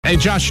Hey,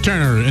 Josh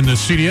Turner in the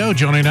studio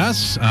joining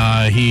us.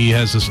 He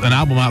has an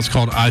album out. It's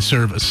called I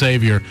Serve a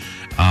Savior.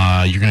 You're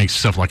going to get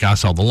stuff like I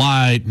Saw the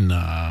Light and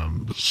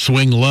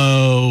Swing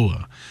Low,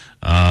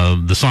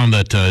 the song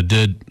that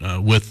did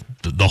with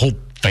the whole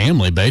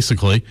family,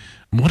 basically.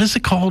 What is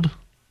it called?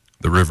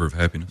 The River of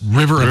Happiness.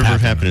 River of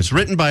Happiness.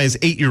 Written by his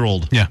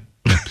 8-year-old. Yeah.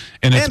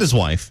 And his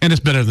wife. And it's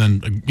better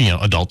than,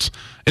 adults.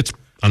 It's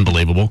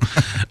unbelievable.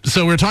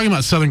 So we're talking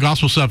about Southern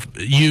gospel stuff.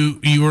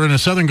 You were in a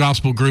Southern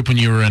gospel group when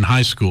you were in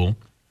high school,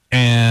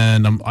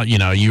 and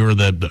you were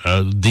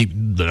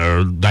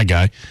that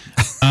guy.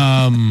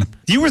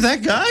 You were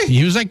that guy?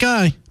 He was that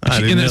guy.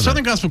 In the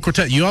Southern that. Gospel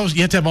Quartet, you have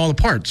to have all the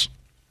parts.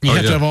 You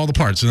have to have all the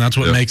parts, and that's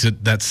what makes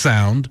it that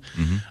sound.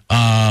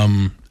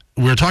 Mm-hmm.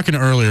 We were talking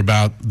earlier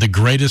about the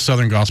greatest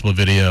Southern gospel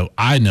video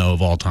I know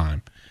of all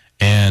time,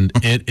 and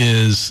it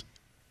is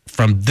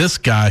from this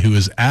guy who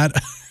is at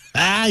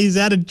he's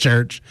at a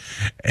church,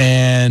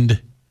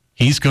 and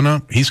he's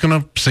gonna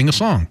sing a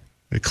song.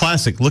 A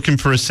classic, Looking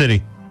for a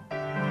City.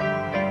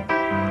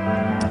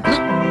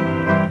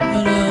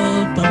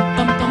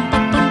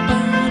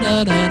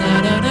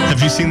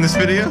 Have you seen this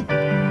video?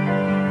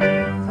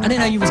 I didn't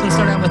know you was going to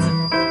start out with it.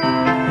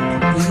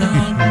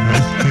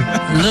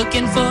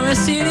 Looking for a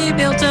city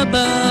built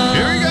above.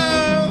 Here we go.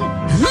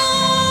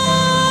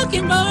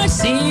 Looking for a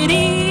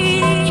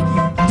city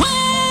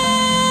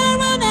where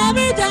we'll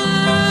never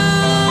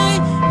die,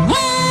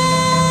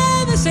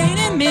 where the saint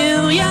and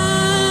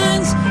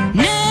millions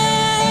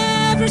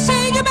never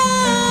say goodbye.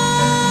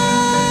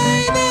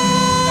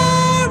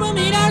 There we'll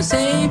meet our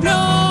Savior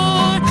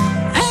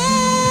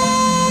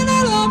and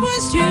our loved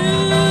ones too.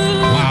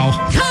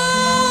 Wow.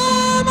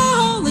 Come,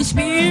 Holy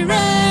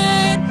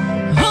Spirit,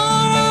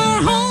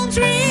 our homes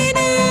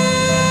renew.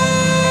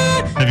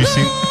 Have you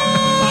seen?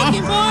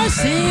 Looking for a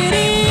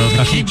city.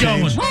 Keep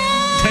going.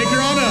 Take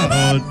her on up.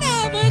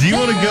 Do you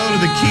want to go to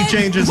the key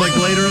changes like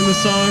later in the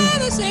song?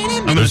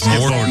 There's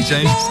more key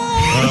changes.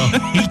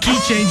 He key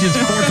changes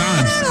 4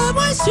 times.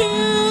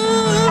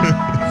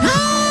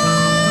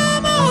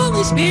 Come,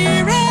 Holy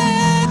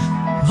Spirit,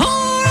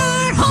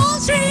 our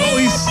homes renew. Oh,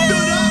 he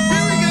stood up.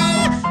 Here we go.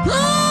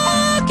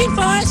 Looking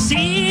for a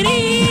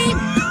city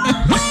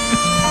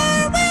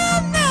where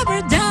we'll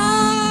never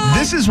die.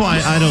 This is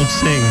why I don't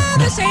sing.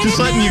 Just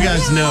letting you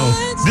guys know.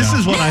 This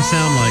is what I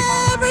sound like.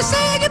 Never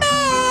say goodbye.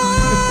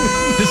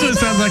 This is what it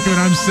sounds like when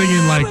I'm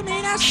singing like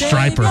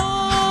Striper.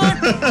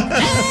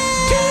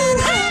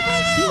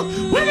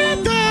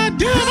 With the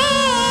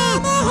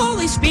devil, the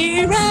Holy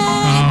Spirit,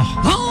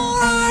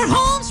 all our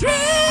homes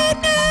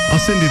renew. I'll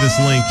send you this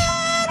link.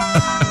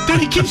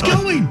 Dude, he keeps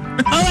going.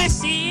 Oh, a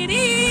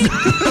city.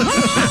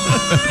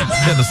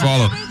 Had to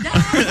swallow.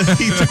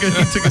 he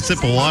took a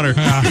sip of water.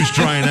 He's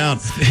trying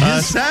out.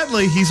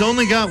 Sadly, he's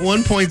only got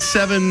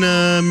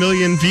 1.7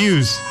 million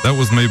views. That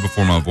was me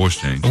before my voice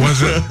changed.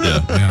 Was it?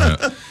 Yeah.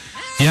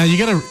 Yeah, you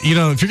gotta, if you're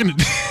gonna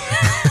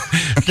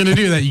if you're gonna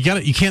do that,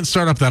 you can't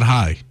start up that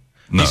high.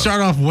 No. You start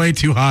off way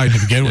too high to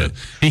begin with.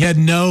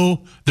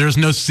 There's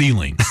no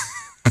ceiling.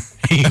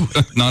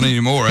 Not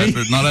anymore.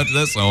 Not after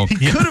that song.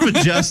 He could have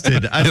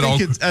adjusted. I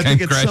think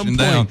at some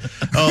point.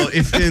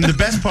 And the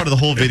best part of the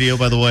whole video,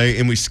 by the way,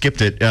 and we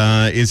skipped it,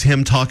 is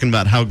him talking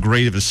about how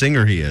great of a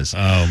singer he is. Oh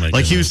my goodness.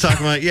 Like he was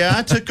talking about,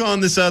 I took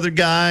on this other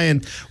guy,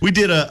 and we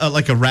did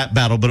a rap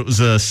battle, but it was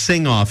a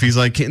sing off. He's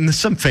like, and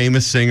some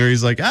famous singer.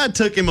 He's like, I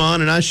took him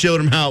on and I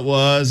showed him how it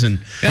was, and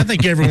I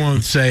think everyone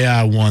would say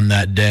I won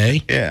that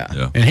day.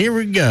 yeah. And here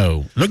we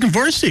go, looking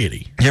for a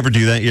city. You ever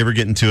do that? You ever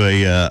get into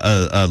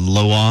a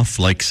low off,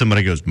 like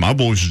somebody goes, my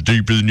voice is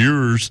deeper than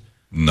yours?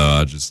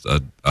 No,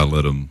 I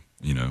let them,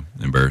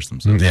 embarrass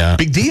themselves. Yeah.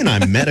 Big D and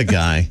I met a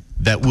guy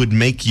that would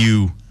make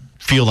you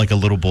feel like a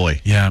little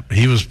boy. Yeah,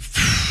 he was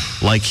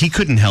Like he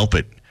couldn't help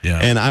it. Yeah.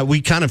 And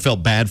we kind of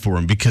felt bad for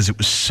him because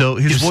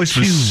his voice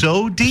was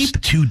so deep.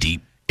 Too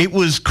deep. It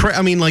was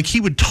like he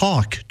would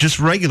talk just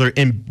regular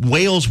and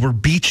whales were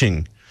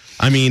beaching.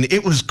 I mean,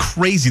 it was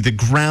crazy. The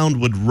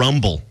ground would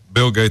rumble.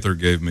 Bill Gaither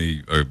gave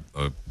me a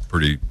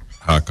pretty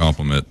high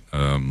compliment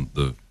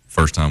the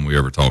first time we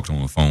ever talked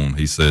on the phone.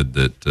 He said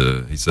that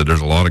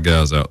there's a lot of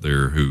guys out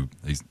there who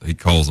he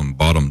calls them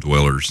bottom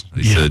dwellers.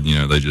 He said,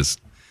 they just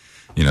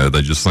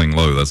sing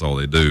low. That's all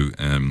they do.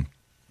 And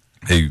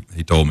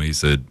he told me, he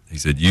said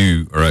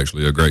you are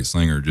actually a great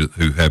singer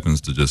who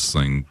happens to just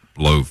sing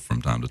low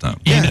from time to time.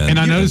 Yeah, and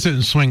I noticed it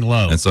in Swing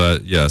Low. And so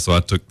I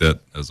took that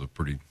as a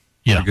pretty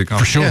good compliment.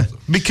 for sure. Yeah,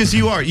 because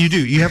you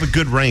have a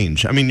good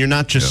range. I mean, you're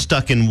not just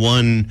stuck in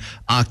one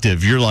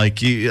octave. You're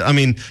like, you're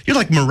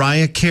like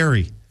Mariah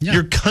Carey. Yeah.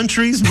 Your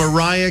country's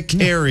Mariah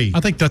Carey.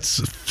 I think that's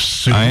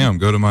super. I am.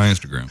 Go to my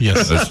Instagram.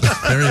 Yes,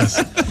 there it is.